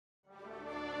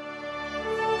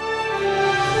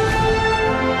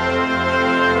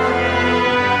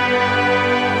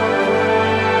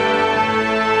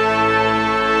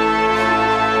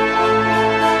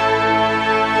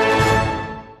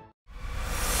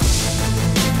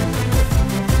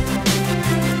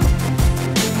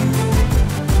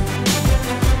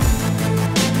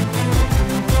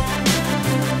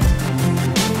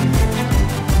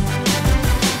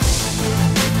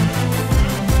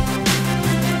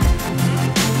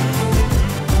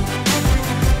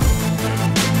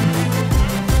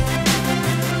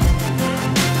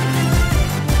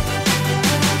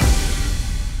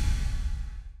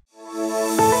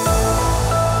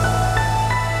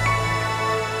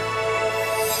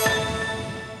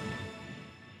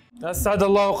أسعد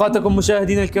الله أوقاتكم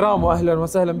مشاهدينا الكرام، وأهلا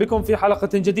وسهلا بكم في حلقة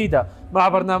جديدة مع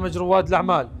برنامج رواد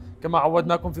الأعمال. كما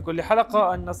عودناكم في كل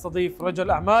حلقة أن نستضيف رجل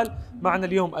أعمال. معنا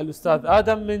اليوم الأستاذ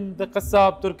آدم من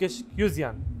قصاب Turkish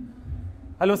Cuisine.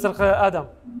 أهلا وسهلا آدم.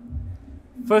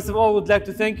 First of all, we'd like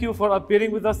to thank you for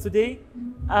appearing with us today,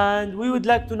 and we would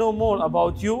like to know more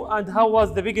about you and how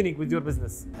was the beginning with your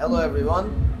business. Hello everyone,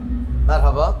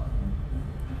 merhaba.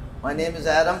 My name is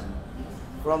Adam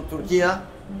from Turkey,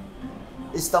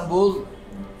 Istanbul.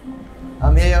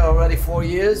 I'm here already 4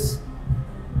 years.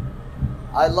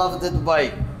 I love the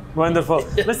Dubai. Wonderful.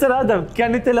 Mr. Adam,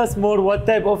 can you tell us more what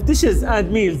type of dishes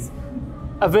and meals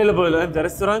available in the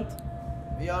restaurant?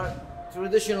 We are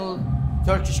traditional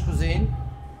Turkish cuisine.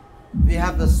 We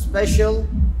have the special,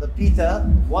 the pita,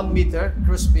 1 meter,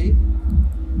 crispy.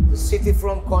 The city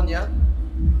from Konya.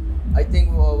 I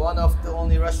think we're one of the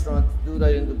only restaurants to do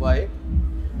that in Dubai.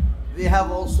 We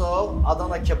have also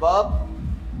Adana kebab,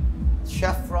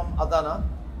 chef from Adana,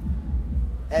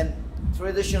 and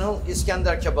traditional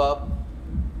Iskender kebab.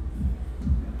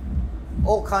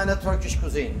 All kind of Turkish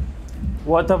cuisine.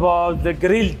 What about the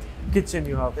grilled kitchen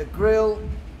you have? The grill,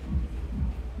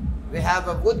 we have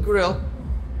a wood grill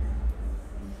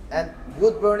and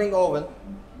wood burning oven.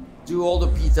 Do all the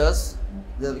pitas,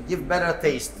 they give better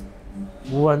taste.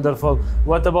 Wonderful.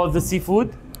 What about the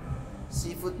seafood?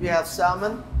 Seafood, we have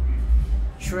salmon,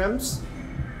 shrimps,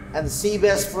 and sea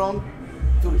bass from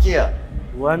Turkey.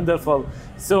 Wonderful.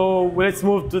 So let's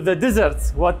move to the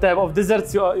desserts. What type of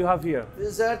desserts you have here?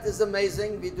 Dessert is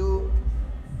amazing. We do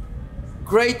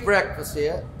great breakfast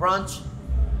here, brunch,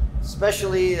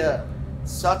 especially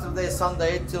Saturday,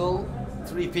 Sunday till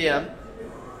 3 p.m.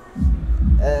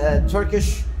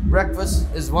 Turkish breakfast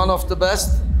is one of the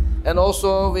best. And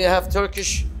also we have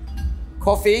Turkish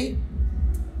coffee,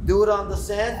 do it on the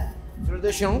sand,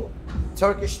 traditional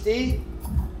Turkish tea,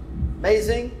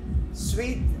 amazing,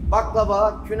 sweet,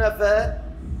 baklava, künefe,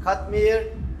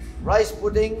 katmir, rice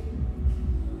pudding,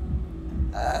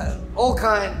 all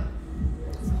kind.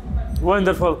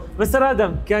 Wonderful. Mr.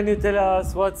 Adam, can you tell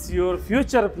us what's your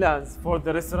future plans for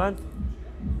the restaurant?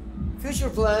 Future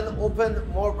plan, open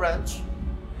more branch,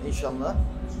 inshallah.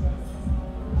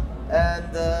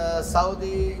 And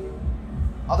Saudi,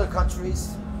 other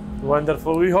countries.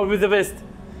 Wonderful. We hope you the best.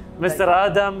 Mr.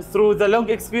 Adam, through the long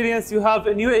experience you have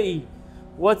in UAE,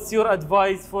 what's your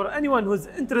advice for anyone who's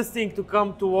interested to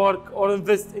come to work or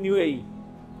invest in UAE?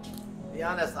 Be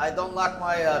honest, I don't lock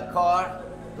my car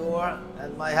door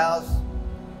and my house.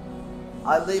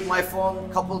 I leave my phone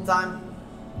a couple times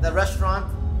in the restaurant.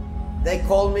 They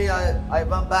call me, I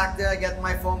went back there, get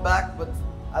my phone back, but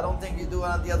I don't think you do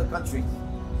it in the other countries.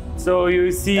 So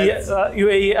you see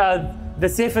UAE as the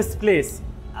safest place?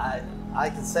 I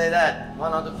can say that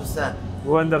 100%.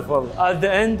 Wonderful. At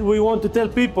the end, we want to tell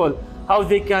people how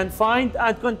they can find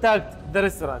and contact the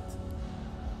restaurant.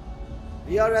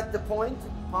 We are at the point,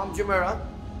 Palm Jumeirah,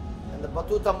 in the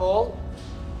Batuta Mall.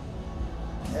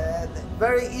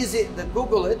 Very easy to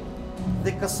Google it,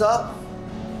 the Qasab,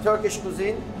 Turkish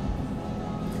cuisine.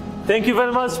 Thank you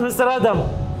very much, Mr. Adam.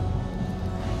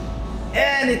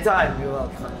 Anytime you're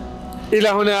welcome. إلى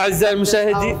هنا أعزائي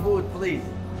المشاهدين. Food, please.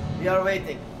 We are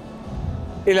waiting.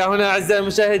 إلى هنا أعزائي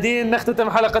المشاهدين نختتم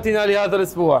حلقتنا لهذا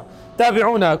الأسبوع.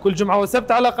 تابعونا كل جمعة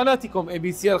وسبت على قناتكم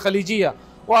ABC الخليجية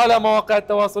وعلى مواقع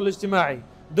التواصل الاجتماعي.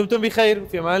 دمتم بخير،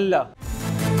 في أمان الله.